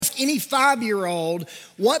any 5-year-old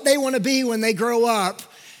what they want to be when they grow up,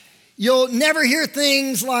 you'll never hear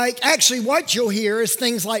things like, actually what you'll hear is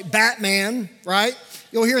things like Batman, right?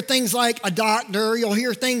 You'll hear things like a doctor. You'll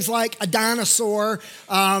hear things like a dinosaur.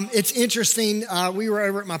 It's interesting. We were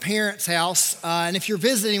over at my parents' house, and if you're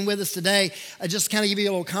visiting with us today, just to kind of give you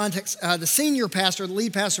a little context, the senior pastor, the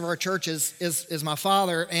lead pastor of our church is my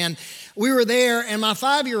father, and we were there, and my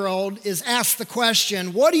 5-year-old is asked the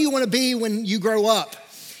question, what do you want to be when you grow up?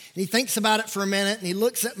 And he thinks about it for a minute, and he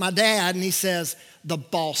looks at my dad, and he says, the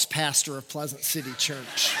boss pastor of Pleasant City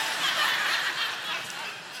Church.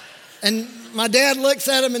 And my dad looks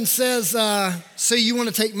at him and says, so you want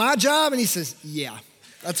to take my job? And he says, yeah,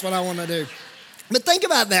 that's what I want to do. But think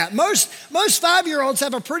about that. Most 5-year-olds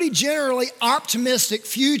have a pretty generally optimistic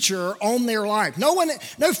future on their life. No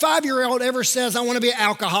 5-year-old ever says, I want to be an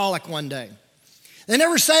alcoholic one day. They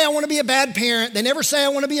never say, I want to be a bad parent. They never say, I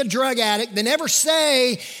want to be a drug addict. They never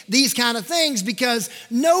say these kind of things because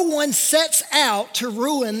no one sets out to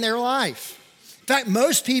ruin their life. In fact,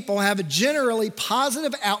 most people have a generally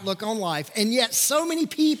positive outlook on life, and yet so many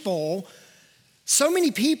people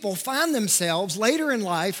find themselves later in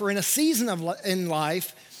life or in a season in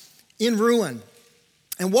life in ruin.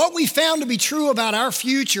 And what we found to be true about our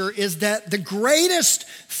future is that the greatest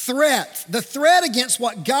threat, the threat against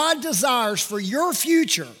what God desires for your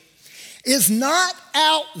future, is not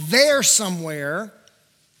out there somewhere,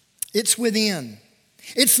 it's within.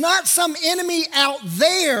 It's not some enemy out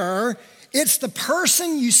there, it's the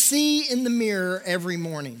person you see in the mirror every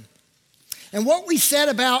morning. And what we said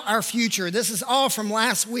about our future, this is all from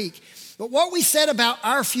last week, but what we said about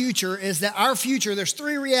our future is that our future, there's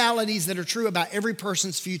 3 realities that are true about every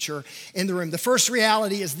person's future in the room. The first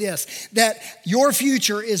reality is this, that your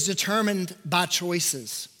future is determined by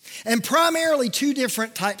choices. And primarily 2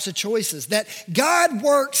 different types of choices. That God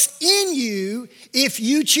works in you if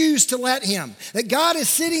you choose to let him. That God is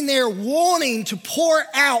sitting there wanting to pour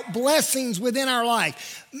out blessings within our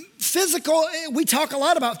life. Physical, we talk a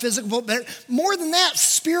lot about physical, but more than that,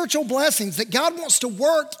 spiritual blessings. That God wants to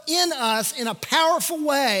work in us in a powerful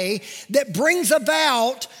way that brings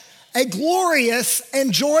about a glorious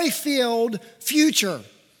and joy-filled future.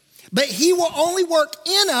 But he will only work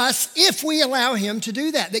in us if we allow him to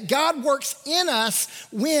do that. That God works in us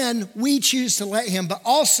when we choose to let him. But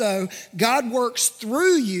also, God works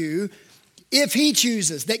through you if he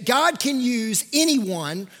chooses. That God can use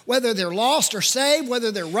anyone, whether they're lost or saved, whether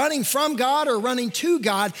they're running from God or running to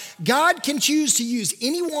God. God can choose to use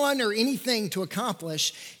anyone or anything to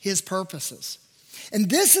accomplish his purposes. And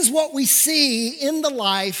this is what we see in the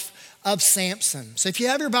life of Samson. So if you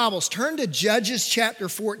have your Bibles, turn to Judges chapter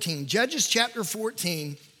 14. Judges chapter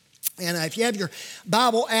 14. And if you have your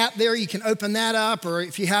Bible app there, you can open that up. Or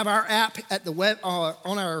if you have our app at the web,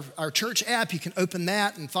 on our church app, you can open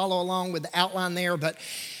that and follow along with the outline there. But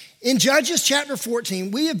in Judges chapter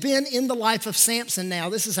 14, we have been in the life of Samson now.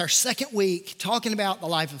 This is our 2nd week talking about the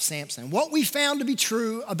life of Samson. What we found to be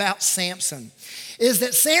true about Samson is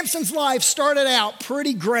that Samson's life started out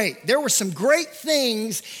pretty great. There were some great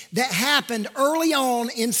things that happened early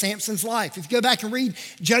on in Samson's life. If you go back and read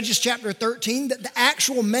Judges chapter 13, the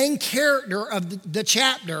actual main character of the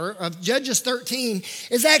chapter of Judges 13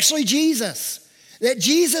 is actually Jesus. That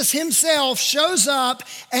Jesus himself shows up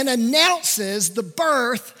and announces the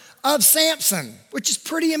birth of Samson, which is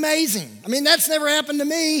pretty amazing. I mean, that's never happened to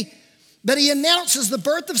me. But he announces the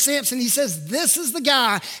birth of Samson. He says, this is the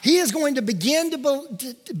guy. He is going to begin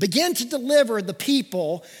to deliver the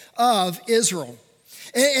people of Israel.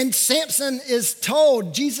 And Samson is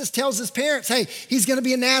told, Jesus tells his parents, hey, he's going to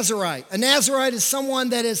be a Nazirite. A Nazirite is someone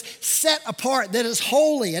that is set apart, that is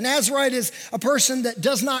holy. A Nazirite is a person that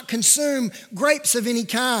does not consume grapes of any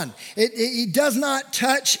kind. He does not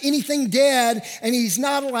touch anything dead, and he's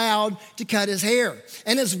not allowed to cut his hair.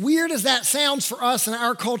 And as weird as that sounds for us in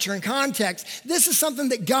our culture and context, this is something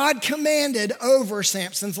that God commanded over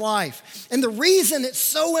Samson's life. And the reason it's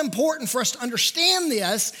so important for us to understand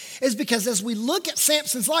this is because as we look at Samson's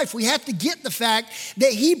life, we have to get the fact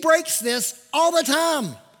that he breaks this all the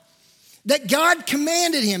time. That God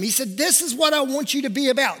commanded him. He said, this is what I want you to be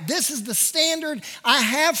about. This is the standard I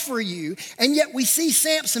have for you. And yet we see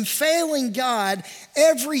Samson failing God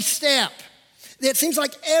every step. It seems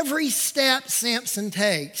like every step Samson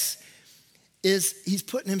takes is he's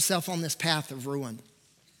putting himself on this path of ruin.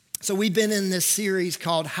 So we've been in this series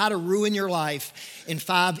called How to Ruin Your Life in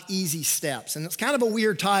 5 Easy Steps. And it's kind of a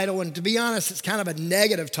weird title, and to be honest, it's kind of a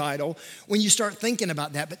negative title when you start thinking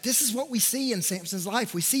about that. But this is what we see in Samson's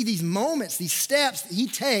life. We see these moments, these steps that he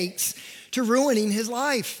takes to ruining his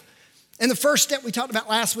life. And the first step we talked about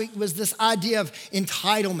last week was this idea of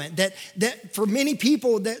entitlement, that for many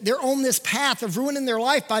people, that they're on this path of ruining their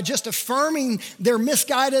life by just affirming their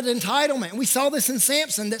misguided entitlement. And we saw this in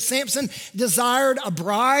Samson, that Samson desired a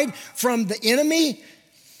bride from the enemy,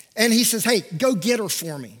 and he says, hey, go get her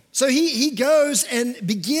for me. So he goes and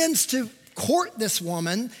begins to court this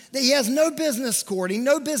woman that he has no business courting,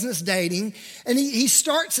 no business dating, and he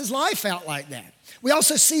starts his life out like that. We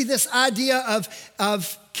also see this idea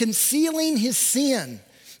of concealing his sin,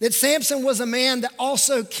 that Samson was a man that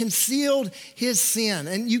also concealed his sin.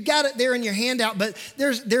 And you got it there in your handout, but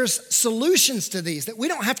there's solutions to these, that we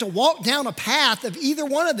don't have to walk down a path of either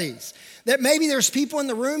one of these. That maybe there's people in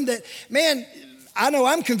the room that, man, I know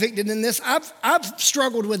I'm convicted in this. I've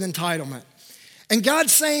struggled with entitlement. And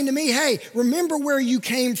God's saying to me, hey, remember where you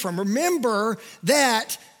came from. Remember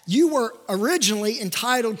that you were originally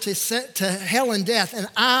entitled to hell and death, and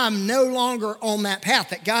I'm no longer on that path,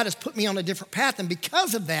 that God has put me on a different path. And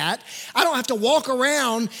because of that, I don't have to walk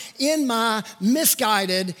around in my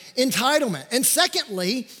misguided entitlement. And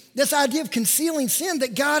secondly, this idea of concealing sin,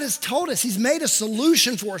 that God has told us, he's made a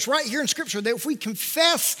solution for us right here in Scripture, that if we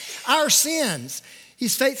confess our sins,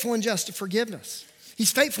 he's faithful and just to forgive us.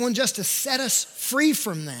 He's faithful and just to set us free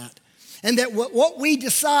from that. And that what we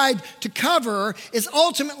decide to cover is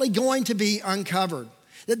ultimately going to be uncovered.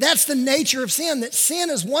 That's the nature of sin, that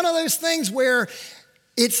sin is one of those things where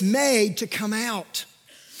it's made to come out.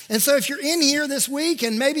 And so if you're in here this week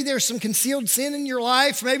and maybe there's some concealed sin in your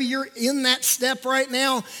life, maybe you're in that step right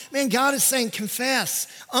now, man, God is saying confess,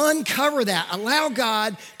 uncover that, allow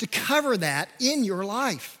God to cover that in your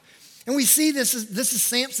life. And we see this is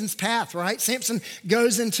Samson's path, right? Samson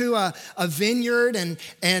goes into a vineyard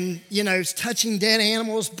and you know, is touching dead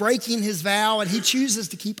animals, breaking his vow, and he chooses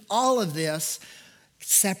to keep all of this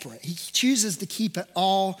separate. He chooses to keep it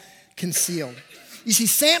all concealed. You see,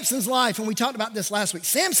 Samson's life, and we talked about this last week,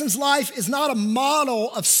 Samson's life is not a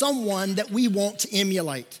model of someone that we want to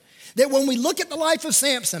emulate. That when we look at the life of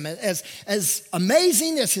Samson, as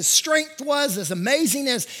amazing as his strength was, as amazing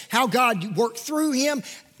as how God worked through him,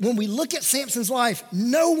 when we look at Samson's life,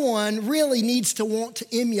 no one really needs to want to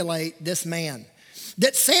emulate this man.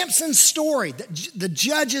 That Samson's story, the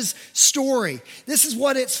judge's story, this is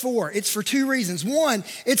what it's for. It's for two reasons. One,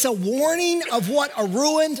 it's a warning of what a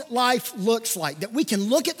ruined life looks like. That we can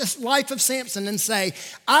look at the life of Samson and say,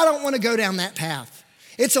 I don't want to go down that path.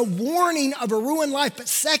 It's a warning of a ruined life, but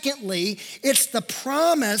secondly, it's the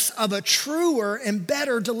promise of a truer and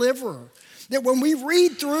better deliverer. That when we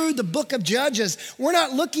read through the book of Judges, we're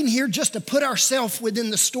not looking here just to put ourselves within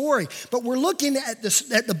the story, but we're looking at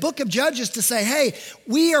the book of Judges to say, hey,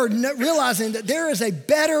 we are realizing that there is a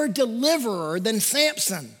better deliverer than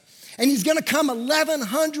Samson. And he's going to come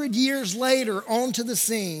 1,100 years later onto the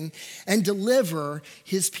scene and deliver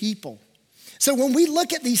his people. So when we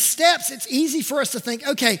look at these steps, it's easy for us to think,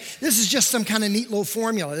 okay, this is just some kind of neat little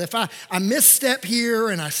formula. If I misstep here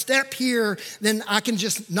and I step here, then I can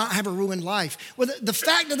just not have a ruined life. Well, the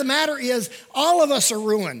fact of the matter is all of us are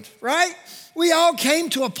ruined, right? We all came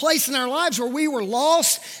to a place in our lives where we were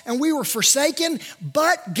lost and we were forsaken,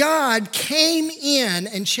 but God came in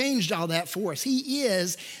and changed all that for us. He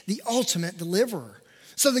is the ultimate deliverer.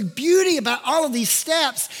 So the beauty about all of these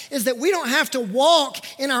steps is that we don't have to walk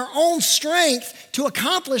in our own strength to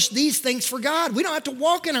accomplish these things for God. We don't have to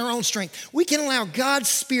walk in our own strength. We can allow God's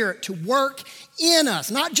Spirit to work in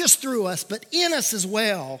us, not just through us, but in us as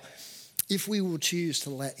well, if we will choose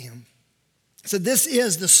to let him. So this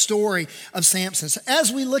is the story of Samson. So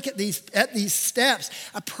as we look at these steps,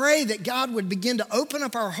 I pray that God would begin to open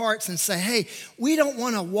up our hearts and say, hey, we don't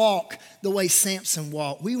want to walk the way Samson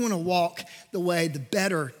walked. We want to walk the way the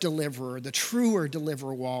better deliverer, the truer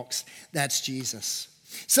deliverer walks. That's Jesus.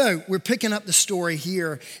 So we're picking up the story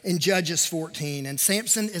here in Judges 14, and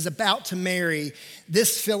Samson is about to marry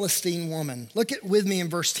this Philistine woman. Look at with me in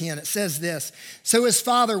verse 10. It says this: so his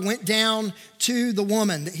father went down to the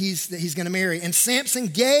woman that he's going to marry, and Samson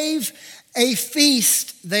gave a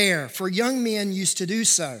feast there, for young men used to do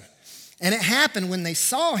so. And it happened when they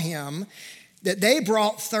saw him that they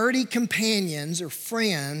brought 30 companions or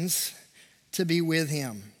friends to be with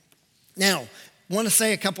him. Now, I want to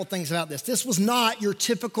say a couple things about this. This was not your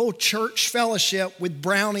typical church fellowship with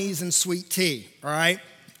brownies and sweet tea, all right?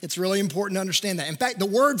 It's really important to understand that. In fact, the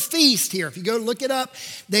word feast here, if you go look it up,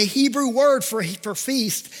 the Hebrew word for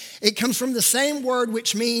feast, it comes from the same word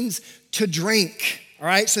which means to drink, all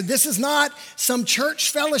right? So this is not some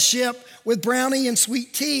church fellowship with brownie and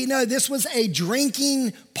sweet tea. No, this was a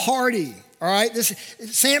drinking party. All right,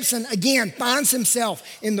 Samson, again, finds himself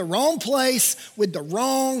in the wrong place with the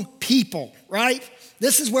wrong people, right?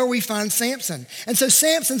 This is where we find Samson. And so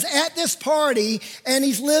Samson's at this party and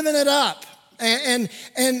he's living it up. And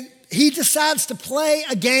he decides to play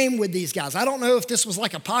a game with these guys. I don't know if this was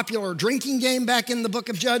like a popular drinking game back in the book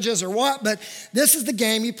of Judges or what, but this is the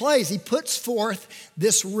game he plays. He puts forth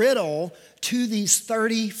this riddle to these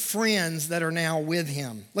 30 friends that are now with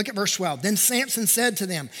him. Look at verse 12. Then Samson said to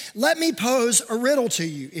them, "Let me pose a riddle to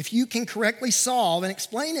you. If you can correctly solve and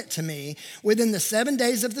explain it to me within the 7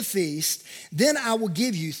 days of the feast, then I will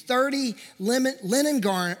give you 30 linen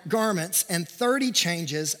garments and 30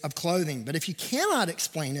 changes of clothing. But if you cannot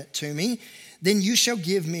explain it to me, then you shall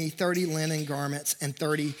give me 30 linen garments and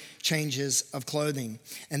 30 changes of clothing."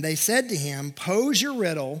 And they said to him, "Pose your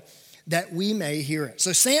riddle that we may hear it."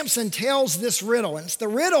 So Samson tells this riddle, and it's the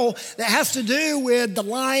riddle that has to do with the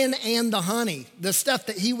lion and the honey, the stuff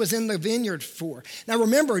that he was in the vineyard for. Now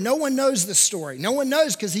remember, no one knows this story. No one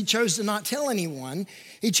knows because he chose to not tell anyone.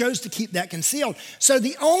 He chose to keep that concealed. So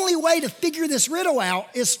the only way to figure this riddle out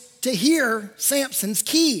is to hear Samson's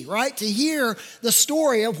key, right? To hear the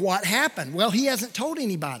story of what happened. Well, he hasn't told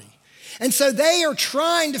anybody. And so they are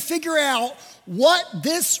trying to figure out what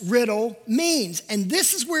this riddle means. And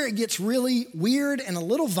this is where it gets really weird and a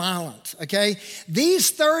little violent, okay?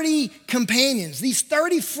 These 30 companions, these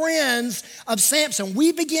 30 friends of Samson,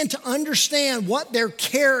 we begin to understand what the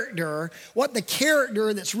character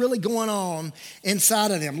that's really going on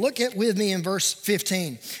inside of them. Look at with me in verse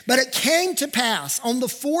 15. But it came to pass on the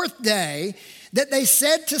 4th day that they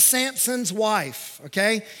said to Samson's wife,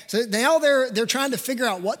 okay? So now they're trying to figure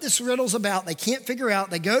out what this riddle's about. They can't figure out.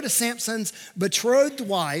 They go to Samson's betrothed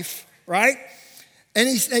wife, right? And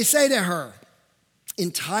they say to her,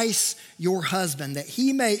 "Entice your husband that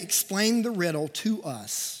he may explain the riddle to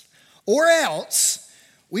us, or else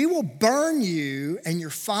we will burn you and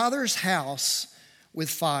your father's house with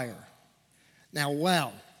fire." Now,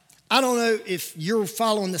 wow. I don't know if you're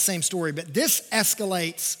following the same story, but this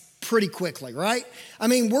escalates pretty quickly, right? I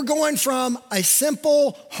mean, we're going from a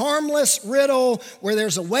simple, harmless riddle where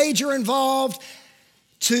there's a wager involved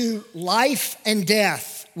to life and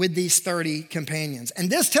death with these 30 companions. And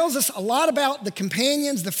this tells us a lot about the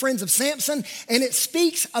companions, the friends of Samson, and it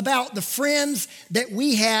speaks about the friends that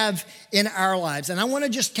we have in our lives. And I want to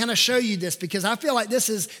just kind of show you this because I feel like this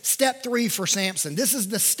is step 3 for Samson. This is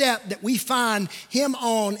the step that we find him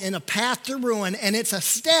on in a path to ruin, and it's a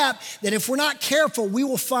step that if we're not careful, we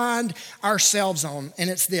will find ourselves on, and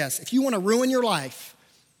it's this. If you want to ruin your life,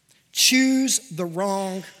 choose the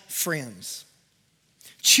wrong friends.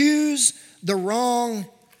 Choose the wrong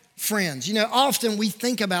friends. You know, often we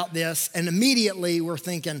think about this and immediately we're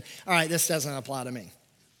thinking, all right, this doesn't apply to me.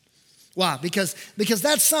 Why? Because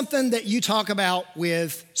that's something that you talk about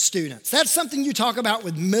with students. That's something you talk about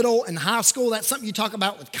with middle and high school. That's something you talk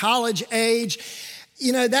about with college age.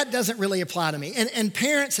 You know, that doesn't really apply to me. And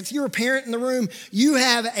parents, if you're a parent in the room, you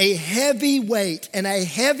have a heavy weight and a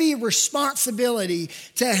heavy responsibility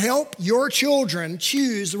to help your children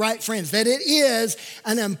choose the right friends. That it is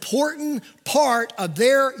an important part of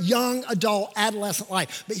their young adult adolescent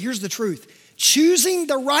life. But here's the truth. Choosing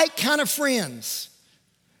the right kind of friends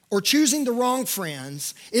or choosing the wrong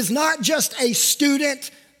friends is not just a student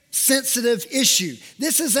sensitive issue.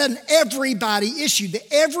 This is an everybody issue. That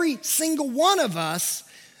every single one of us,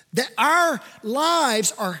 that our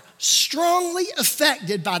lives are strongly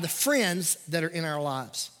affected by the friends that are in our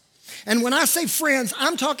lives. And when I say friends,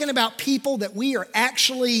 I'm talking about people that we are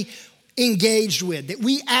actually engaged with, that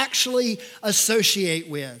we actually associate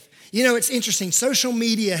with. You know, it's interesting. Social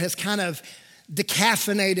media has kind of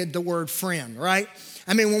decaffeinated the word friend, right?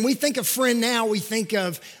 I mean, when we think of friend now, we think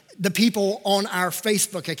of the people on our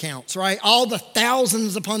Facebook accounts, right? All the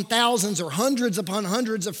thousands upon thousands or hundreds upon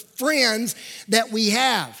hundreds of friends that we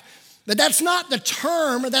have. But that's not the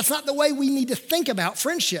term, or that's not the way we need to think about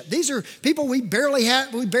friendship. These are people we barely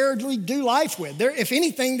do life with. If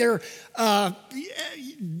anything, they're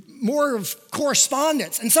more of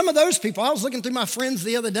correspondence. And some of those people, I was looking through my friends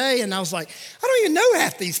the other day and I was like, I don't even know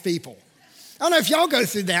half these people. I don't know if y'all go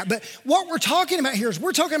through that, but what we're talking about here is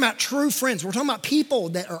we're talking about true friends. We're talking about people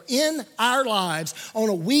that are in our lives on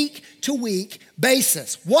a week-to-week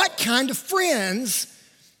basis. What kind of friends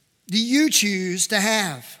do you choose to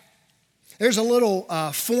have? There's a little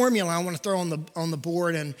formula I want to throw on the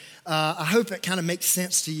board, and I hope it kind of makes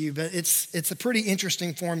sense to you, but it's a pretty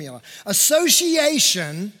interesting formula.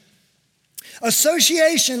 Association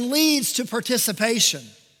leads to participation.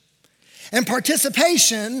 And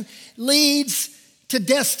participation leads to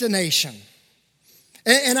destination.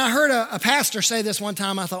 And I heard a pastor say this one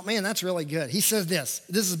time. I thought, man, that's really good. He says this.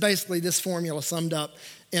 This is basically this formula summed up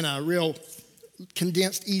in a real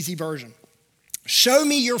condensed, easy version. Show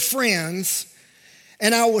me your friends,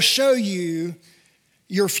 and I will show you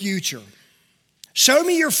your future. Show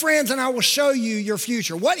me your friends and I will show you your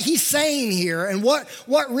future. What he's saying here and what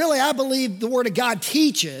really I believe the Word of God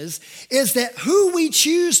teaches is that who we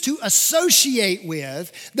choose to associate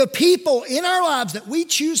with, the people in our lives that we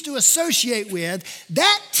choose to associate with,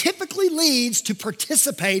 that typically leads to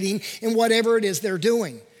participating in whatever it is they're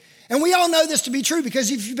doing. And we all know this to be true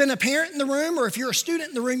because if you've been a parent in the room or if you're a student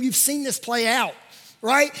in the room, you've seen this play out.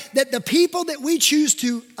 Right? That the people that we choose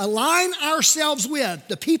to align ourselves with,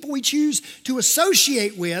 the people we choose to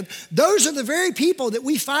associate with, those are the very people that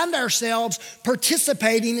we find ourselves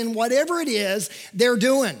participating in whatever it is they're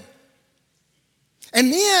doing.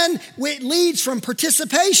 And then it leads from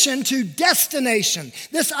participation to destination.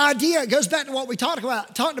 This idea goes back to what we talked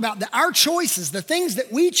about that our choices, the things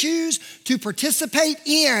that we choose to participate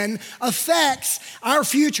in affects our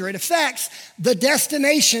future. It affects the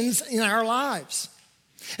destinations in our lives.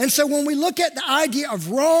 And so when we look at the idea of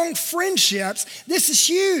wrong friendships, this is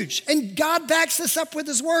huge. And God backs this up with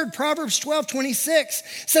his word. Proverbs 12:26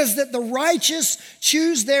 says that the righteous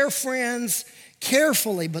choose their friends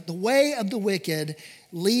carefully, but the way of the wicked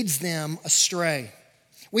leads them astray.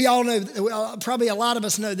 We all know, probably a lot of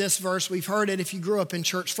us know this verse. We've heard it if you grew up in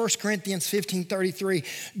church. 1 Corinthians 15:33.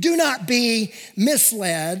 Do not be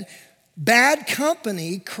misled. Bad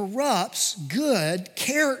company corrupts good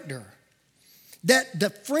character. That the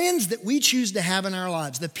friends that we choose to have in our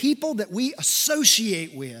lives, the people that we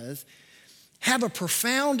associate with, have a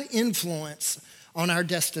profound influence on our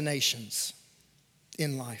destinations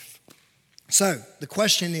in life. So the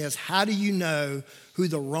question is, how do you know who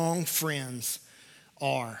the wrong friends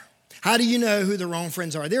are? How do you know who the wrong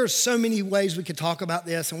friends are? There are so many ways we could talk about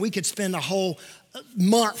this, and we could spend a whole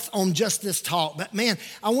month on just this talk. But man,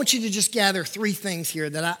 I want you to just gather three things here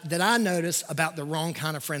that I notice about the wrong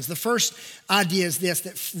kind of friends. The first idea is this,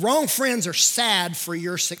 that wrong friends are sad for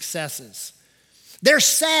your successes. They're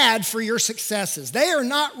sad for your successes. They are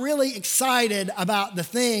not really excited about the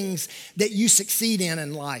things that you succeed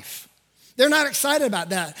in life. They're not excited about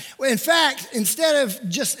that. In fact, instead of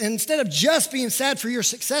just being sad for your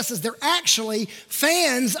successes, they're actually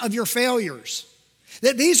fans of your failures.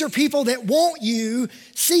 That these are people that want you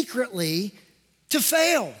secretly to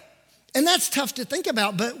fail. And that's tough to think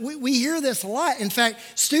about, but we hear this a lot. In fact,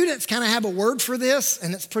 students kind of have a word for this,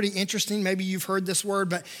 and it's pretty interesting. Maybe you've heard this word,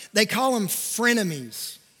 but they call them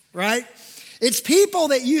frenemies, right? It's people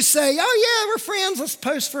that you say, oh yeah, we're friends, let's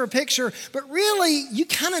post for a picture. But really, you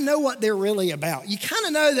kind of know what they're really about. You kind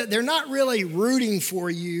of know that they're not really rooting for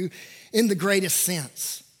you in the greatest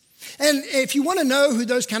sense. And if you want to know who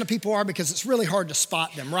those kind of people are, because it's really hard to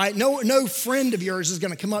spot them, right? No friend of yours is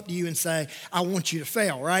going to come up to you and say, I want you to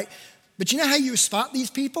fail, right? But you know how you spot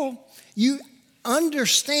these people? You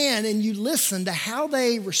understand and you listen to how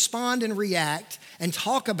they respond and react and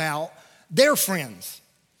talk about their friends.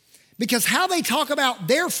 Because how they talk about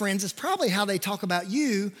their friends is probably how they talk about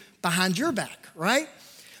you behind your back, right?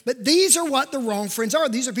 But these are what the wrong friends are.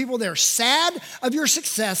 These are people that are sad of your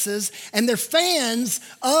successes and they're fans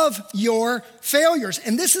of your failures.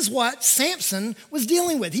 And this is what Samson was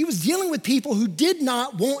dealing with. He was dealing with people who did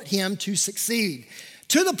not want him to succeed.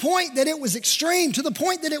 To the point that it was extreme, to the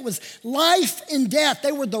point that it was life and death.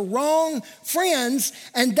 They were the wrong friends,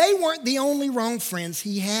 and they weren't the only wrong friends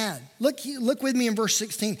he had. Look with me in verse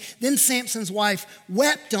 16. Then Samson's wife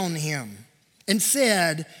wept on him and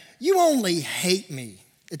said, you only hate me.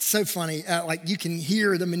 It's so funny, like you can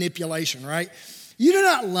hear the manipulation, right? You do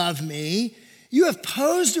not love me. You have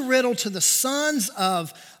posed a riddle to the sons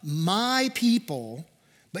of my people,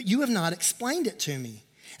 but you have not explained it to me.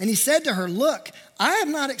 And he said to her, look, I have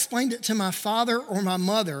not explained it to my father or my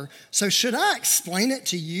mother, so should I explain it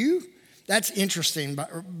to you? That's interesting,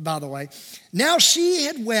 by the way. Now she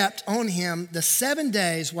had wept on him the 7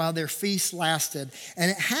 days while their feast lasted. And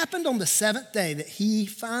it happened on the seventh day that he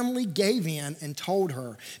finally gave in and told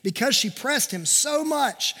her because she pressed him so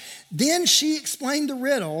much. Then she explained the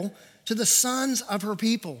riddle to the sons of her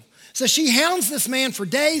people. So she hounds this man for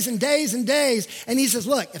days and days and days. And he says,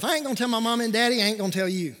 look, if I ain't going to tell my mom and daddy, I ain't going to tell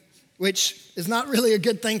you, which is not really a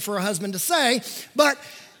good thing for a husband to say, but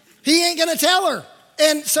he ain't going to tell her.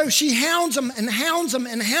 And so she hounds him and hounds him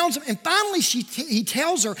and hounds him. And finally he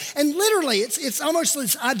tells her, and literally it's almost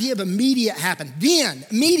this idea of immediate happen. Then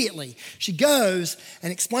immediately she goes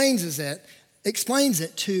and explains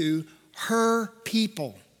it to her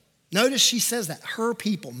people. Notice she says that, her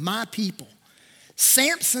people, my people.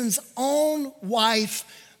 Samson's own wife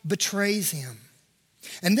betrays him.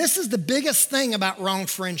 And this is the biggest thing about wrong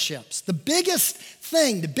friendships. The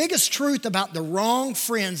biggest truth about the wrong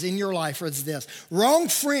friends in your life is this. Wrong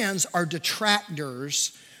friends are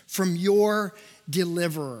detractors from your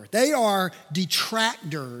deliverer. They are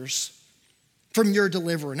detractors from your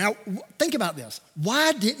deliverer. Now, think about this.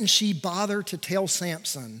 Why didn't she bother to tell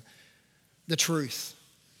Samson the truth?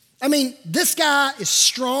 I mean, this guy is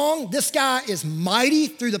strong. This guy is mighty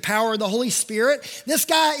through the power of the Holy Spirit. This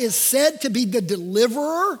guy is said to be the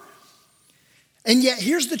deliverer. And yet,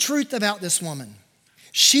 here's the truth about this woman.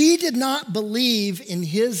 She did not believe in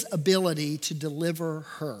his ability to deliver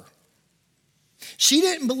her. She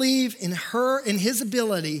didn't believe in his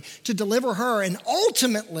ability to deliver her. And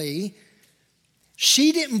ultimately,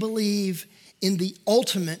 she didn't believe in the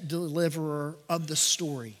ultimate deliverer of the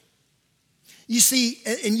story. You see,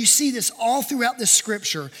 and you see this all throughout this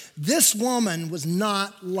scripture, this woman was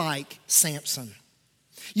not like Samson.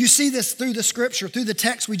 You see this through the scripture, through the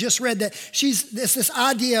text we just read, that this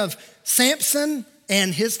idea of Samson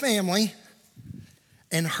and his family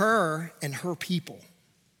and her people.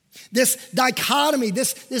 This dichotomy,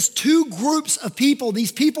 this two groups of people,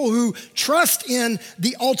 these people who trust in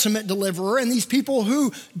the ultimate deliverer and these people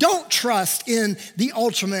who don't trust in the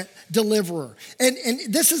ultimate deliverer. And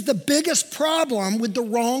this is the biggest problem with the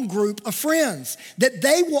wrong group of friends, that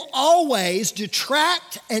they will always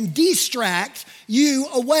detract and distract you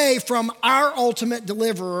away from our ultimate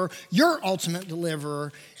deliverer, your ultimate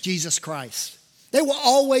deliverer, Jesus Christ. They will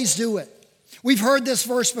always do it. We've heard this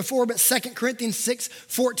verse before, but 2 Corinthians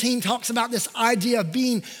 6:14 talks about this idea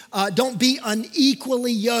of don't be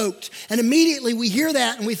unequally yoked. And immediately we hear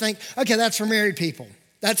that and we think, okay, that's for married people.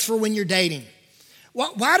 That's for when you're dating.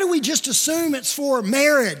 Why do we just assume it's for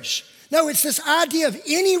marriage? No, it's this idea of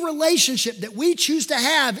any relationship that we choose to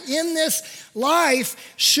have in this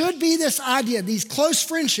life should be this idea, these close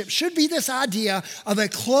friendships should be this idea of a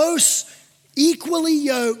close, equally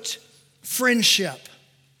yoked friendship.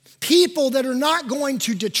 People that are not going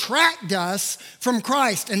to detract us from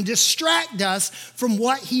Christ and distract us from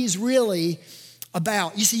what he's really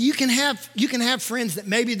about. You see, you can have friends that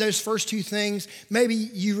maybe those first two things, maybe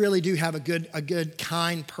you really do have a good,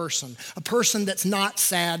 kind person, a person that's not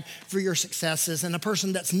sad for your successes and a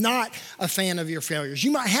person that's not a fan of your failures.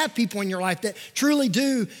 You might have people in your life that truly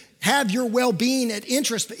do have your well-being at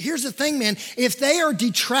interest, but here's the thing, man, if they are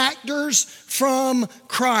detractors from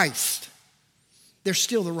Christ, they're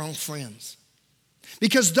still the wrong friends.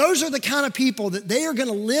 Because those are the kind of people that they are going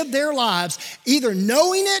to live their lives, either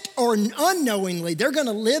knowing it or unknowingly, they're going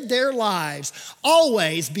to live their lives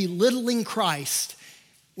always belittling Christ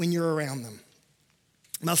when you're around them.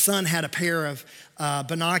 My son had a pair of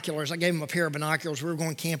binoculars. I gave him a pair of binoculars. We were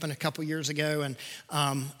going camping a couple years ago, and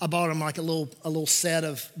I bought him like a little set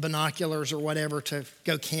of binoculars or whatever to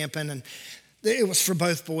go camping. And it was for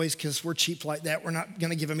both boys because we're cheap like that. We're not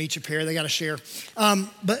going to give them each a pair. They got to share.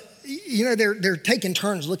 But you know, they're taking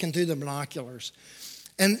turns looking through the binoculars.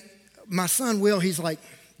 And my son, Will, he's like,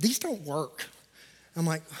 these don't work. I'm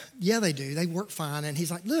like, yeah, they do. They work fine. And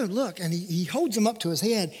he's like, look. And he holds them up to his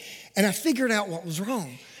head. And I figured out what was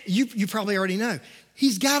wrong. You probably already know.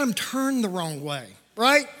 He's got them turned the wrong way,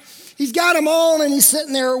 right? He's got them on and he's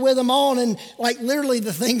sitting there with them on, and like literally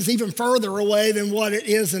the thing's even further away than what it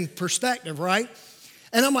is in perspective, right?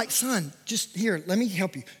 And I'm like, son, just here, let me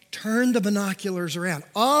help you. Turn the binoculars around.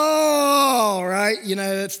 Oh, right. You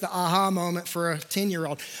know, it's the aha moment for a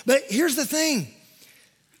 10-year-old. But here's the thing.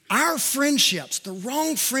 Our friendships, the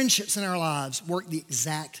wrong friendships in our lives, work the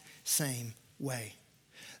exact same way.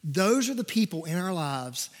 Those are the people in our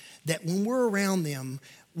lives that when we're around them,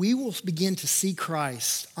 we will begin to see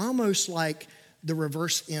Christ almost like the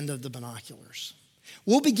reverse end of the binoculars.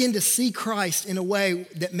 We'll begin to see Christ in a way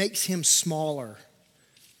that makes him smaller.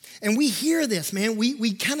 And we hear this, man.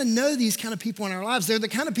 We kind of know these kind of people in our lives. They're the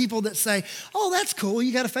kind of people that say, oh, that's cool.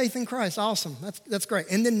 You got a faith in Christ. Awesome. That's great.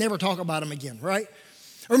 And then never talk about them again, right?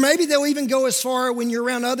 Or maybe they'll even go as far when you're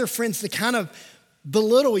around other friends to kind of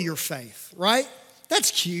belittle your faith, right? That's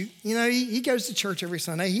cute. You know, he goes to church every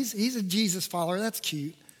Sunday. He's a Jesus follower. That's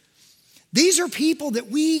cute. These are people that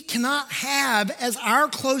we cannot have as our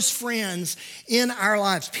close friends in our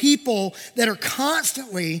lives. People that are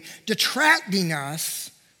constantly detracting us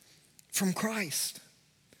from Christ.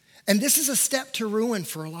 And this is a step to ruin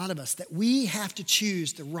for a lot of us, that we have to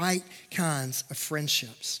choose the right kinds of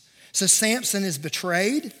friendships. So Samson is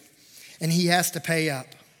betrayed and he has to pay up.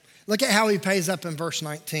 Look at how he pays up in verse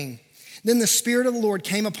 19. Then the Spirit of the Lord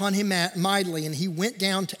came upon him mightily, and he went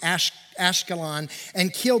down to Ashkelon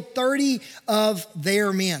and killed 30 of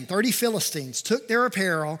their men, 30 Philistines, took their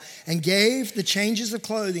apparel and gave the changes of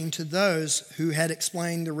clothing to those who had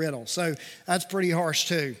explained the riddle. So that's pretty harsh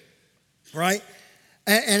too, right?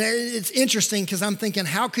 And it's interesting because I'm thinking,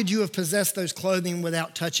 how could you have possessed those clothing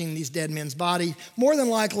without touching these dead men's body? More than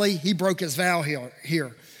likely, he broke his vow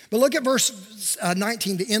here. But look at verse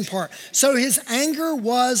 19, the end part. So his anger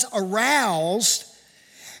was aroused,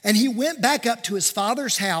 and he went back up to his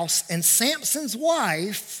father's house, and Samson's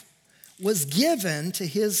wife was given to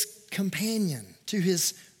his companion, to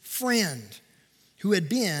his friend, who had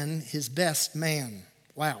been his best man.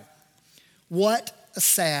 Wow. What a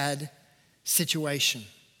sad situation.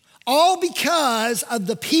 All because of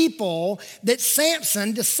the people that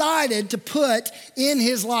Samson decided to put in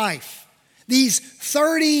his life. These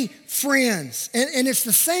 30 friends. And it's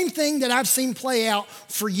the same thing that I've seen play out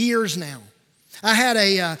for years now. I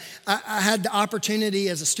had the opportunity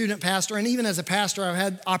as a student pastor, and even as a pastor, I've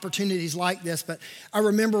had opportunities like this, but I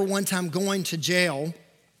remember one time going to jail,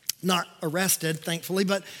 not arrested, thankfully,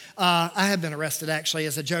 but I have been arrested actually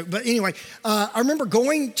as a joke. But anyway, I remember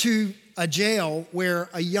going to a jail where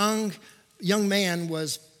a young man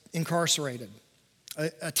was incarcerated,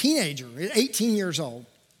 a teenager, 18 years old.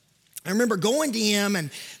 I remember going to him and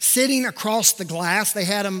sitting across the glass. They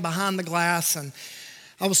had him behind the glass, and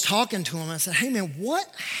I was talking to him. I said, "Hey man, what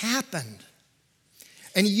happened?"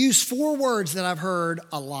 And he used 4 words that I've heard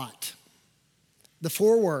a lot. The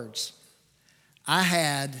 4 words: I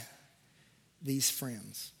had these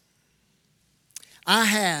friends. I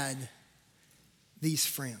had these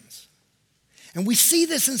friends. And we see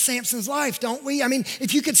this in Samson's life, don't we? I mean,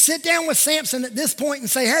 if you could sit down with Samson at this point and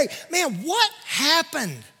say, "Hey, man, what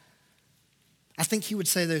happened?" I think he would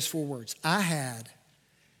say those 4 words: I had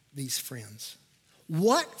these friends.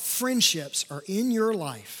 What friendships are in your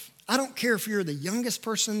life? I don't care if you're the youngest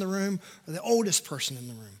person in the room or the oldest person in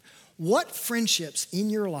the room. What friendships in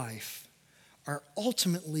your life are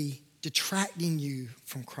ultimately detracting you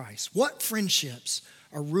from Christ? What friendships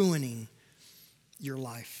are ruining your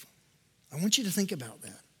life? I want you to think about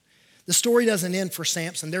that. The story doesn't end for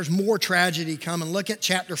Samson. There's more tragedy coming. Look at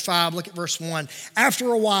chapter 5, look at verse 1. After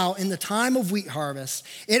a while, in the time of wheat harvest,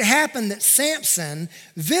 it happened that Samson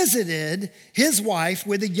visited his wife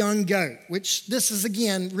with a young goat, which this is,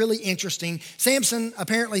 again, really interesting. Samson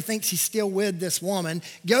apparently thinks he's still with this woman,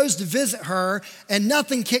 goes to visit her, and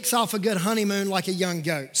nothing kicks off a good honeymoon like a young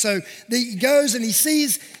goat. So he goes and he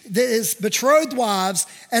sees his betrothed wives,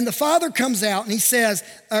 and the father comes out and he says,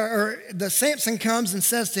 Samson comes and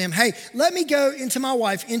says to him, "Hey, let me go into my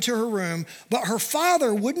wife, into her room." But her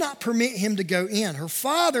father would not permit him to go in. Her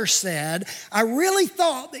father said, "I really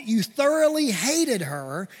thought that you thoroughly hated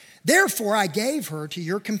her. Therefore, I gave her to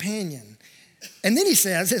your companion." And then he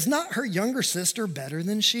says, "Is not her younger sister better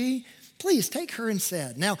than she? Please take her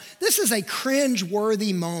instead." Now, this is a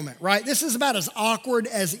cringe-worthy moment, right? This is about as awkward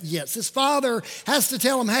as it gets. His father has to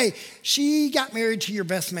tell him, "Hey, she got married to your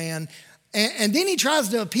best man." And then he tries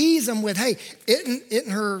to appease him with, "Hey,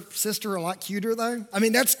 isn't her sister a lot cuter though?" I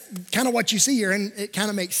mean, that's kind of what you see here, and it kind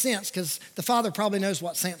of makes sense because the father probably knows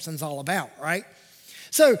what Samson's all about, right?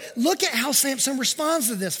 So look at how Samson responds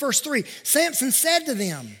to this. Verse 3, Samson said to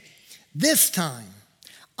them, "This time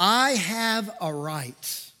I have a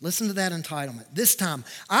right." Listen to that entitlement. "This time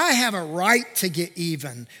I have a right to get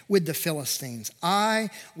even with the Philistines. I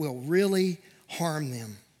will really harm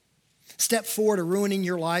them." Step 4 to ruining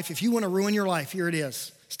your life. If you want to ruin your life, here it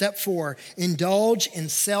is. Step 4, indulge in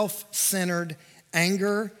self-centered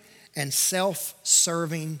anger and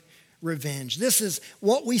self-serving revenge. This is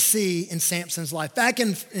what we see in Samson's life. Back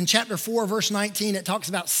in chapter 4, verse 19, it talks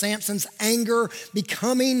about Samson's anger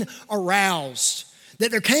becoming aroused.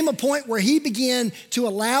 That there came a point where he began to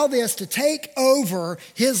allow this to take over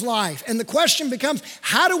his life. And the question becomes,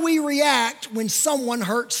 how do we react when someone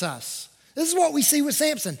hurts us? This is what we see with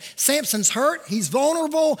Samson. Samson's hurt, he's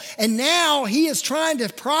vulnerable, and now he is trying to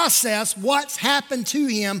process what's happened to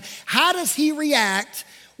him. How does he react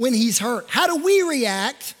when he's hurt? How do we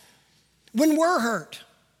react when we're hurt?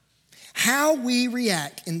 How we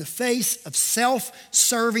react in the face of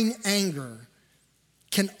self-serving anger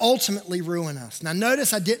can ultimately ruin us. Now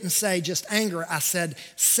notice I didn't say just anger, I said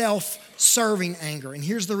self-serving anger. And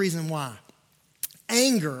here's the reason why.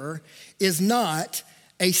 Anger is not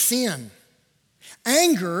a sin.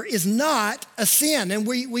 Anger is not a sin. And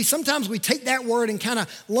we sometimes take that word and kind of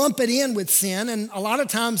lump it in with sin, and a lot of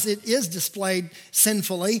times it is displayed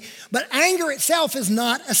sinfully. But anger itself is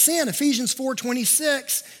not a sin. Ephesians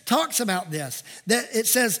 4:26 talks about this. That it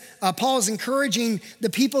says, Paul is encouraging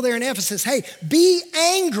the people there in Ephesus, "Hey, be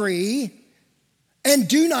angry and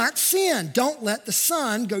do not sin. Don't let the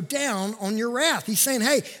sun go down on your wrath." He's saying,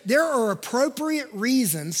 hey, there are appropriate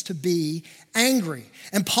reasons to be angry.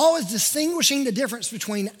 And Paul is distinguishing the difference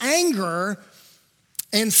between anger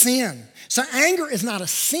and sin. So anger is not a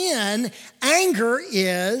sin. Anger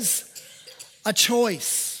is a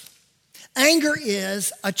choice. Anger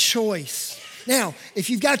is a choice. Now, if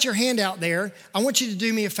you've got your hand out there, I want you to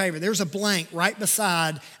do me a favor. There's a blank right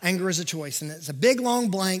beside anger is a choice, and it's a big long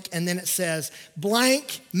blank, and then it says,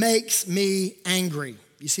 blank makes me angry.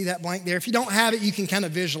 You see that blank there? If you don't have it, you can kind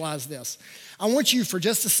of visualize this. I want you for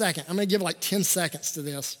just a second, I'm gonna give like 10 seconds to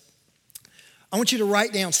this. I want you to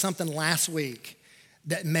write down something last week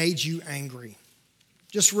that made you angry.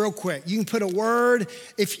 Just real quick. You can put a word,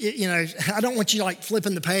 I don't want you like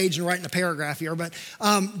flipping the page and writing a paragraph here, but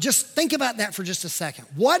just think about that for just a second.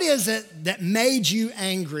 What is it that made you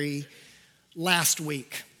angry last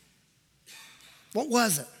week? What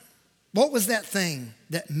was it? What was that thing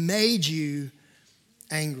that made you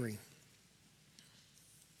angry?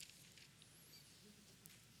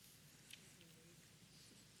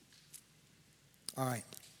 All right.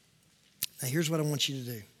 Now here's what I want you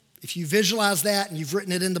to do. If you visualize that and you've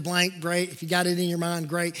written it in the blank, great. If you got it in your mind,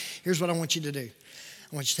 great. Here's what I want you to do.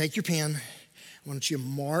 I want you to take your pen. I want you to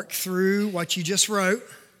mark through what you just wrote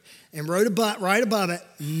and wrote right above it,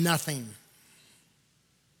 nothing.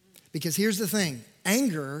 Because here's the thing.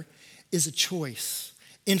 Anger is a choice.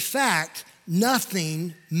 In fact,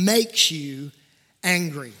 nothing makes you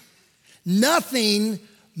angry. Nothing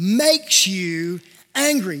makes you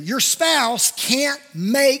angry. Your spouse can't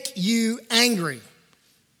make you angry,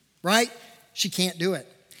 right? She can't do it.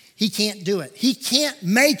 He can't do it. He can't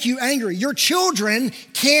make you angry. Your children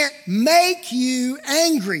can't make you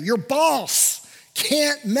angry. Your boss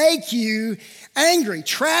can't make you angry.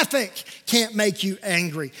 Traffic can't make you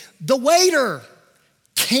angry. The waiter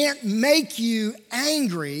can't make you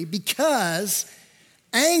angry because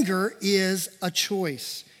anger is a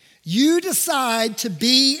choice. You decide to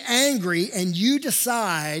be angry and you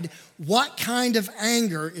decide what kind of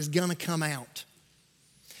anger is going to come out.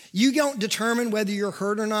 You don't determine whether you're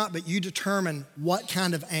hurt or not, but you determine what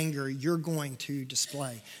kind of anger you're going to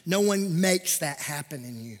display. No one makes that happen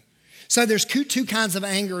in you. So there's two kinds of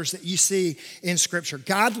angers that you see in Scripture.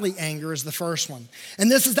 Godly anger is the first one.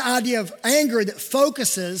 And this is the idea of anger that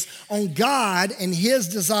focuses on God and His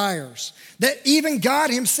desires. That even God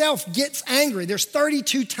Himself gets angry. There's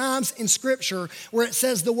 32 times in Scripture where it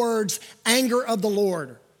says the words, anger of the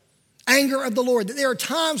Lord. Anger of the Lord. That there are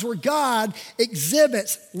times where God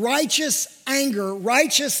exhibits righteous anger,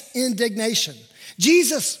 righteous indignation.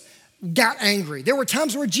 Jesus got angry. There were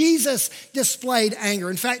times where Jesus displayed anger.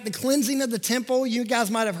 In fact, the cleansing of the temple, you guys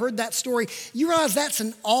might have heard that story. You realize that's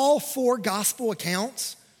in all 4 gospel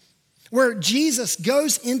accounts where Jesus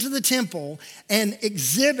goes into the temple and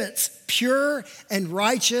exhibits pure and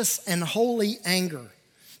righteous and holy anger.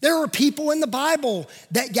 There were people in the Bible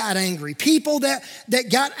that got angry, people that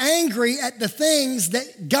got angry at the things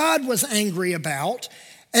that God was angry about,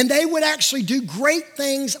 and they would actually do great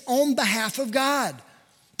things on behalf of God.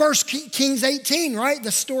 1 Kings 18, right?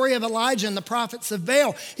 The story of Elijah and the prophets of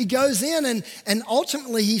Baal. He goes in and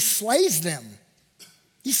ultimately he slays them.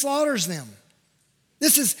 He slaughters them.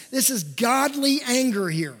 This is godly anger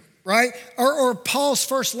here, right? Or Paul's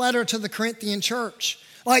first letter to the Corinthian church.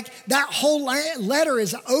 Like that whole letter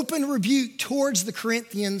is an open rebuke towards the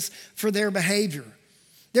Corinthians for their behavior.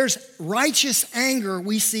 There's righteous anger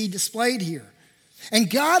we see displayed here.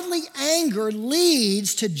 And godly anger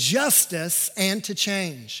leads to justice and to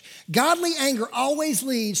change. Godly anger always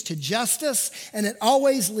leads to justice and it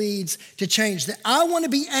always leads to change. That I want to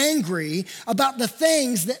be angry about the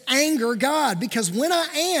things that anger God, because when I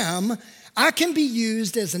am, I can be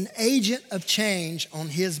used as an agent of change on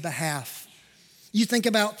His behalf. You think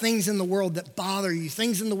about things in the world that bother you,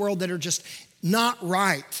 things in the world that are just not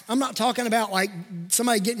right. I'm not talking about like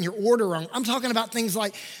somebody getting your order wrong. I'm talking about things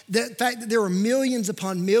like the fact that there are millions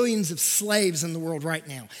upon millions of slaves in the world right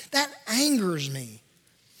now. That angers me.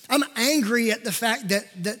 I'm angry at the fact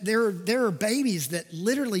that there are babies that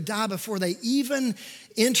literally die before they even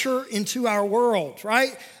enter into our world,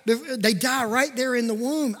 right? They die right there in the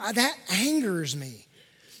womb. That angers me.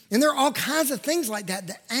 And there are all kinds of things like that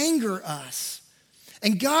that anger us.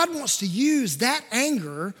 And God wants to use that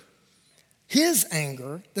anger, His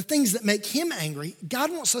anger, the things that make Him angry.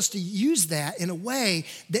 God wants us to use that in a way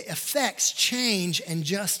that affects change and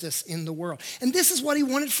justice in the world. And this is what He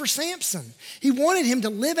wanted for Samson. He wanted him to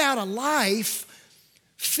live out a life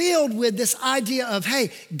filled with this idea of, hey,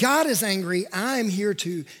 God is angry. I'm here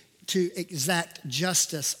to exact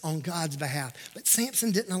justice on God's behalf. But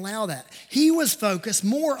Samson didn't allow that. He was focused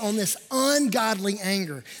more on this ungodly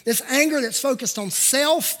anger, this anger that's focused on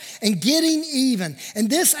self and getting even. And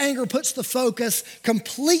this anger puts the focus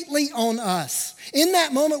completely on us. In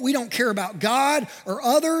that moment, we don't care about God or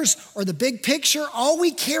others or the big picture. All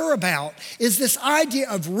we care about is this idea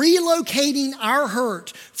of relocating our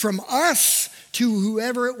hurt from us to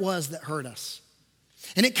whoever it was that hurt us.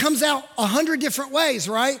 And it comes out 100 different ways,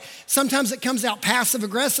 right? Sometimes it comes out passive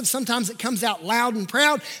aggressive. Sometimes it comes out loud and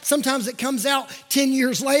proud. Sometimes it comes out 10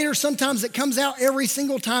 years later. Sometimes it comes out every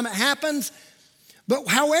single time it happens. But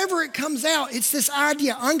however it comes out, it's this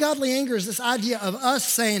idea, ungodly anger is this idea of us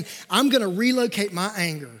saying, I'm going to relocate my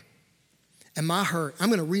anger and my hurt. I'm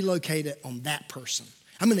going to relocate it on that person.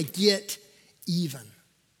 I'm going to get even.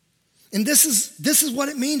 And this is what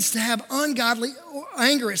it means to have ungodly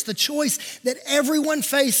anger. It's the choice that everyone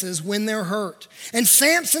faces when they're hurt. And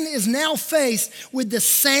Samson is now faced with the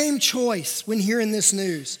same choice when hearing this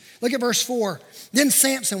news. Look at verse 4. Then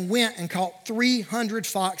Samson went and caught 300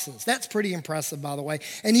 foxes. That's pretty impressive, by the way.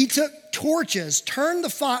 And he took torches, turned the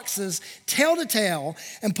foxes tail to tail,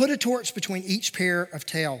 and put a torch between each pair of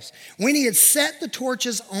tails. When he had set the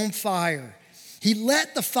torches on fire, he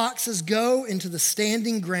let the foxes go into the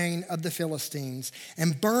standing grain of the Philistines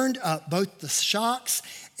and burned up both the shocks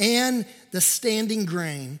and the standing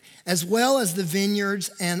grain, as well as the vineyards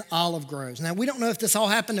and olive groves. Now, we don't know if this all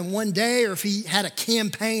happened in one day or if he had a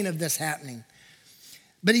campaign of this happening,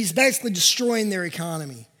 but he's basically destroying their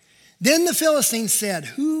economy. Then the Philistines said,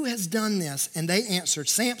 "Who has done this?" And they answered,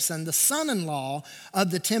 "Samson, the son-in-law of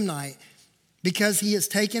the Timnite, because he has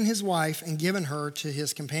taken his wife and given her to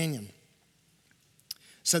his companion."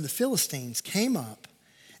 So the Philistines came up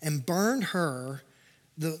and burned her,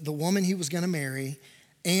 the woman he was going to marry,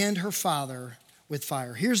 and her father with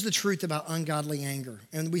fire. Here's the truth about ungodly anger,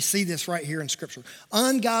 and we see this right here in Scripture.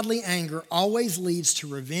 Ungodly anger always leads to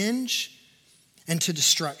revenge and to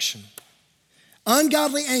destruction.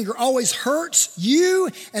 Ungodly anger always hurts you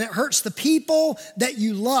and it hurts the people that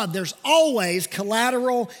you love. There's always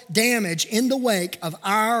collateral damage in the wake of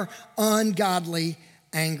our ungodly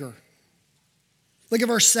anger. Look at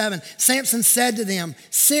verse 7. Samson said to them,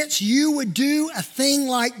 "Since you would do a thing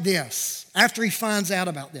like this," after he finds out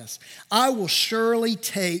about this, "I will surely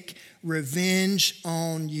take revenge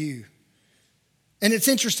on you." And it's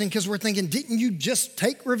interesting because we're thinking, didn't you just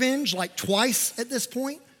take revenge like twice at this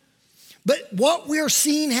point? But what we're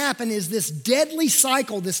seeing happen is this deadly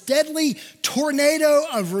cycle, this deadly tornado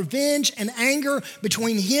of revenge and anger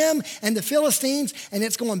between him and the Philistines, and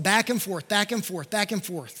it's going back and forth, back and forth, back and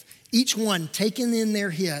forth. Each one taking in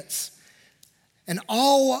their hits. And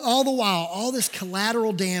all the while, all this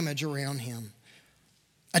collateral damage around him.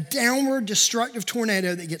 A downward destructive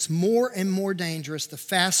tornado that gets more and more dangerous the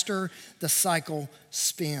faster the cycle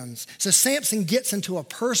spins. So Samson gets into a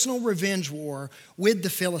personal revenge war with the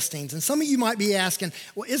Philistines. And some of you might be asking,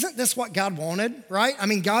 well, isn't this what God wanted, right? I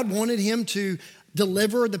mean, God wanted him to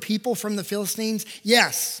deliver the people from the Philistines?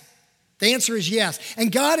 Yes. The answer is yes.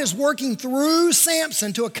 And God is working through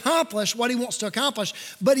Samson to accomplish what he wants to accomplish,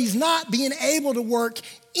 but he's not being able to work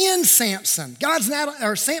in Samson.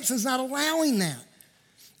 Samson's not allowing that,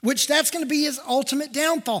 which that's going to be his ultimate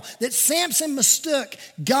downfall, that Samson mistook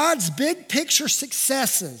God's big picture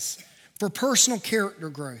successes for personal character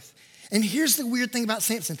growth. And here's the weird thing about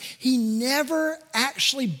Samson. He never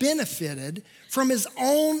actually benefited from his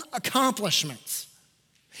own accomplishments.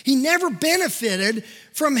 He never benefited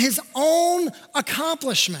from his own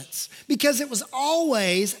accomplishments because it was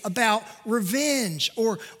always about revenge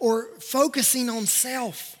or focusing on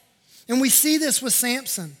self. And we see this with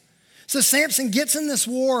Samson. So Samson gets in this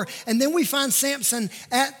war, and then we find Samson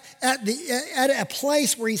at a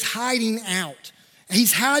place where he's hiding out.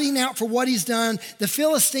 He's hiding out for what he's done. The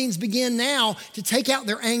Philistines begin now to take out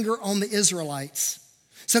their anger on the Israelites.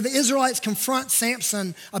 So the Israelites confront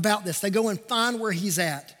Samson about this. They go and find where he's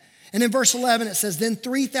at. And in verse 11 it says, "Then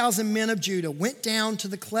 3,000 men of Judah went down to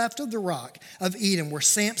the cleft of the rock of Edom where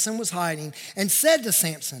Samson was hiding and said to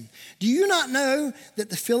Samson, 'Do you not know that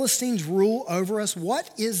the Philistines rule over us? What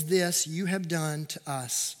is this you have done to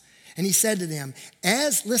us?' And he said to them,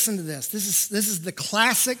 listen to this. This is the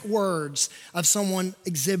classic words of someone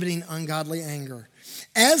exhibiting ungodly anger.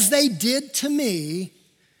 'As they did to me,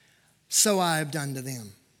 so I have done to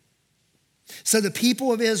them.' So the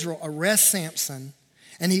people of Israel arrest Samson,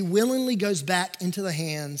 and he willingly goes back into the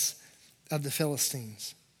hands of the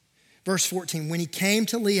Philistines." Verse 14, "When he came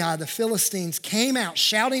to Lehi, the Philistines came out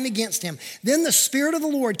shouting against him. Then the Spirit of the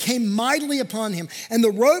Lord came mightily upon him, and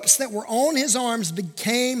the ropes that were on his arms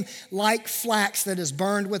became like flax that is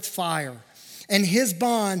burned with fire. And his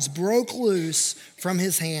bonds broke loose from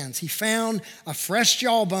his hands. He found a fresh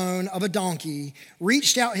jawbone of a donkey,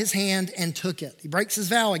 reached out his hand and took it." He breaks his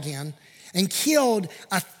vow again, "and killed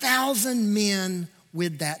 1,000 men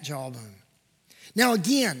with that jawbone." Now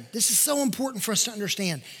again, this is so important for us to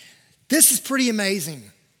understand. This is pretty amazing.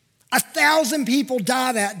 1,000 people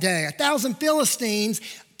die that day. 1,000 Philistines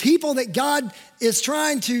people that God is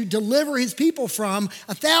trying to deliver his people from,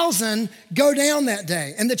 1,000 go down that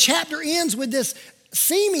day. And the chapter ends with this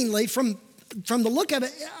seemingly, from the look of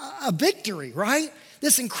it, a victory, right?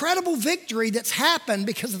 This incredible victory that's happened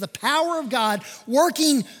because of the power of God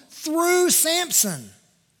working through Samson.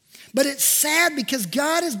 But it's sad because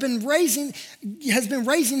God has been raising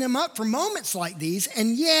him up for moments like these,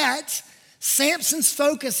 and yet Samson's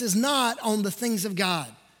focus is not on the things of God.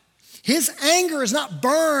 His anger is not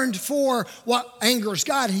burned for what angers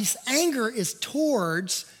God. His anger is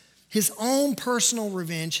towards his own personal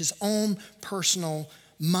revenge, his own personal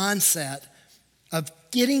mindset of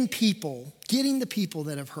getting the people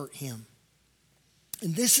that have hurt him.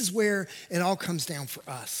 And this is where it all comes down for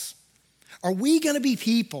us. Are we going to be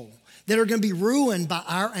people that are going to be ruined by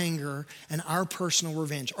our anger and our personal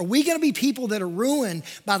revenge? Are we going to be people that are ruined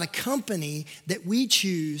by the company that we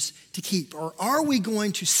choose to keep? Or are we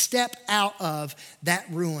going to step out of that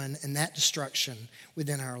ruin and that destruction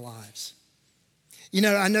within our lives? You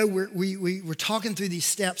know, I know we're talking through these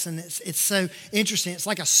steps, and it's so interesting. It's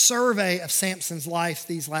like a survey of Samson's life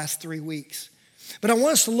these last 3 weeks. But I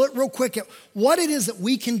want us to look real quick at what it is that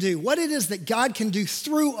we can do, what it is that God can do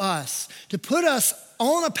through us to put us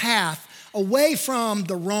on a path away from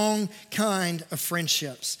the wrong kind of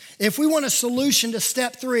friendships. If we want a solution to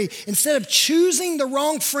step 3, instead of choosing the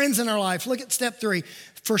wrong friends in our life, look at step 3.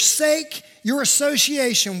 Forsake your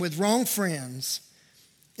association with wrong friends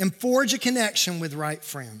and forge a connection with right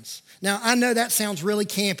friends. Now, I know that sounds really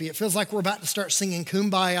campy. It feels like we're about to start singing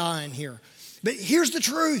Kumbaya in here. But here's the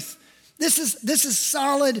truth. This is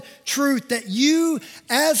solid truth that you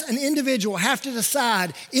as an individual have to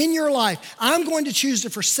decide in your life. I'm going to choose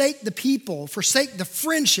to forsake the people, forsake the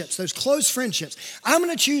friendships, those close friendships. I'm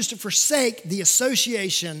going to choose to forsake the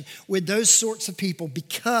association with those sorts of people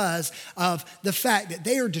because of the fact that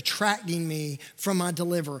they are detracting me from my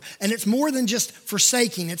deliverer. And it's more than just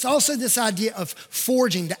forsaking. It's also this idea of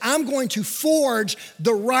forging, that I'm going to forge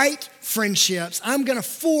the right friendships. I'm going to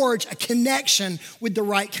forge a connection with the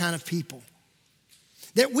right kind of people.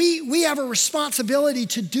 That we have a responsibility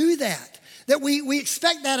to do that. That we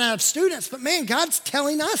expect that out of students, but man, God's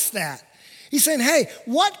telling us that. He's saying, hey,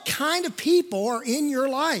 what kind of people are in your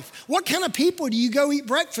life? What kind of people do you go eat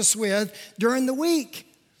breakfast with during the week?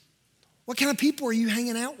 What kind of people are you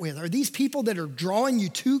hanging out with? Are these people that are drawing you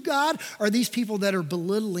to God? Or are these people that are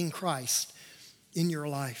belittling Christ in your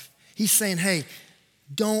life? He's saying, hey,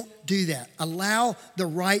 don't do that. Allow the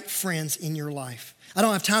right friends in your life. I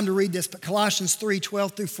don't have time to read this, but Colossians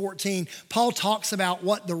 3:12-14, Paul talks about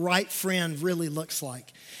what the right friend really looks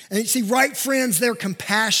like. And you see, right friends, they're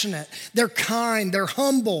compassionate, they're kind, they're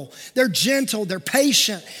humble, they're gentle, they're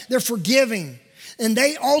patient, they're forgiving. And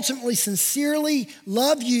they ultimately sincerely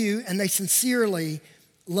love you, and they sincerely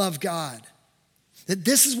love God. That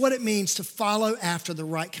this is what it means to follow after the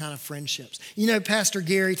right kind of friendships. You know, Pastor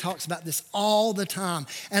Gary talks about this all the time.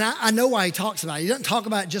 And I know why he talks about it. He doesn't talk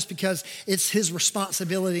about it just because it's his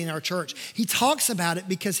responsibility in our church. He talks about it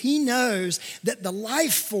because he knows that the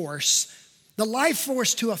life force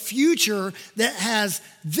to a future that has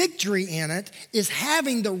victory in it is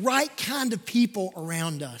having the right kind of people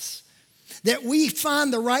around us. That we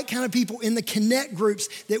find the right kind of people in the connect groups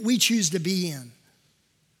that we choose to be in.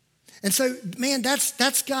 And so, man,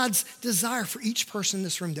 that's God's desire for each person in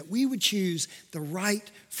this room, that we would choose the right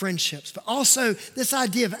friendships. But also this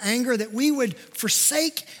idea of anger, that we would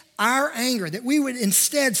forsake our anger, that we would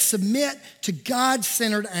instead submit to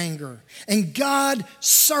God-centered anger and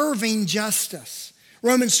God-serving justice.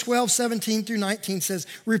 Romans 12:17-19 says,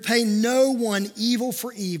 repay no one evil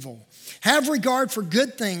for evil. Have regard for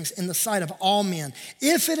good things in the sight of all men.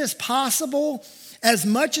 If it is possible, as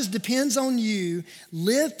much as depends on you,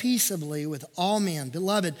 live peaceably with all men.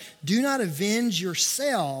 Beloved, do not avenge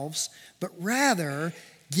yourselves, but rather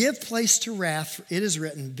give place to wrath, for it is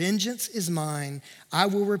written, vengeance is mine, I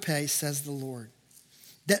will repay, says the Lord.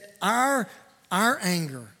 That our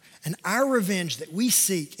anger and our revenge that we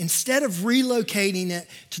seek, instead of relocating it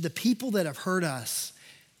to the people that have hurt us,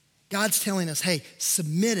 God's telling us, hey,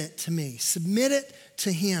 submit it to me, submit it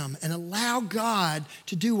to him, and allow God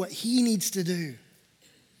to do what he needs to do.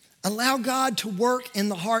 Allow God to work in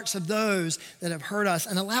the hearts of those that have hurt us,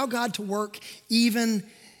 and allow God to work even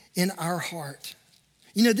in our heart.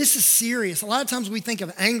 You know, this is serious. A lot of times we think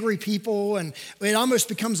of angry people and it almost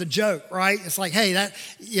becomes a joke, right? It's like, hey,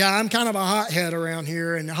 I'm kind of a hothead around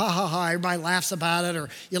here, and ha, ha, ha, everybody laughs about it, or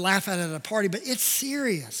you laugh at it at a party, but it's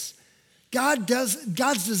serious.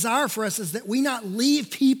 God's desire for us is that we not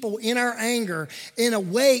leave people in our anger in a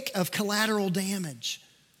wake of collateral damage,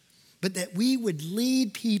 but that we would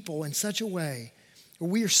lead people in such a way where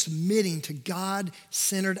we are submitting to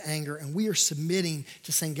God-centered anger, and we are submitting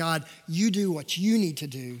to saying, God, you do what you need to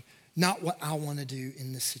do, not what I want to do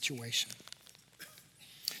in this situation.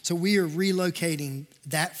 So we are relocating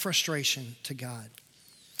that frustration to God.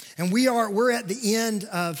 And we're at the end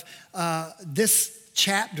of this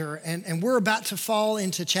chapter, and we're about to fall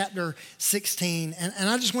into chapter 16. And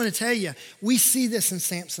I just want to tell you, we see this in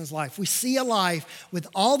Samson's life. We see a life with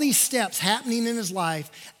all these steps happening in his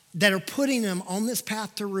life that are putting him on this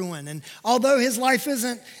path to ruin. And although his life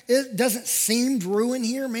doesn't seem ruin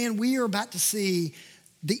here, man, we are about to see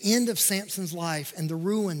the end of Samson's life and the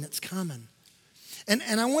ruin that's coming. And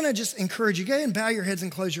I want to just encourage you, go ahead and bow your heads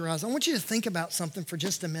and close your eyes. I want you to think about something for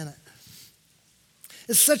just a minute.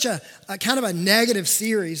 It's such a kind of a negative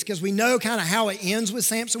series because we know kind of how it ends with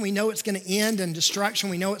Samson. We know it's going to end in destruction.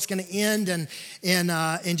 We know it's going to end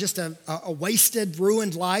in just a wasted,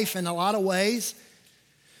 ruined life in a lot of ways.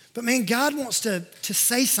 But man, God wants to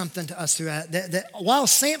say something to us through that while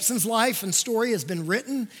Samson's life and story has been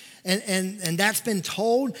written and that's been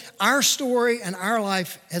told, our story and our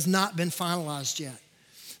life has not been finalized yet.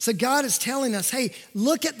 So God is telling us, hey,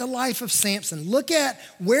 look at the life of Samson. Look at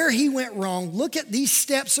where he went wrong. Look at these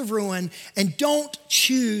steps of ruin and don't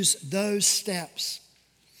choose those steps.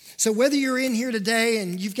 So whether you're in here today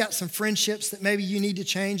and you've got some friendships that maybe you need to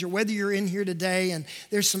change, or whether you're in here today and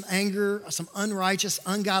there's some anger, some unrighteous,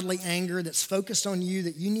 ungodly anger that's focused on you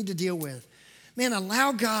that you need to deal with, man,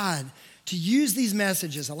 allow God to use these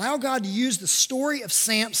messages. Allow God to use the story of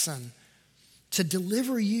Samson to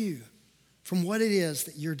deliver you from what it is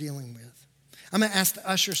that you're dealing with. I'm going to ask the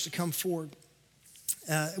ushers to come forward.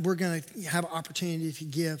 We're going to have an opportunity to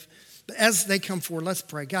give. But as they come forward, let's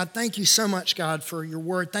pray. God, thank you so much, God, for your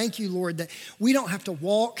word. Thank you, Lord, that we don't have to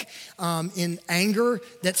walk in anger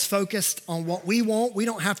that's focused on what we want. We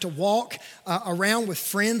don't have to walk around with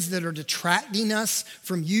friends that are detracting us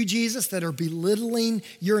from you, Jesus, that are belittling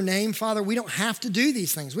your name, Father. We don't have to do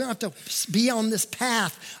these things. We don't have to be on this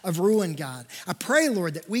path of ruin, God. I pray,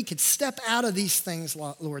 Lord, that we could step out of these things,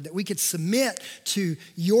 Lord, that we could submit to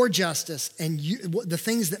your justice and the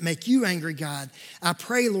things that make you angry, God. I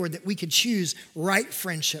pray, Lord, that we could choose right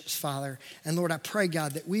friendships, Father. And Lord, I pray,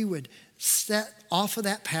 God, that we would step off of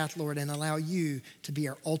that path, Lord, and allow you to be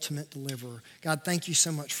our ultimate deliverer. God, thank you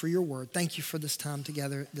so much for your word. Thank you for this time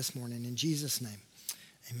together this morning. In Jesus' name,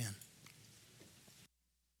 amen.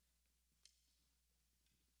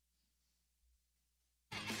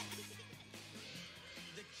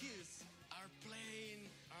 The kids are playing,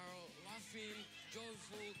 are laughing,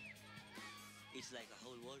 joyful. It's like a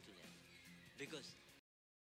whole world to them because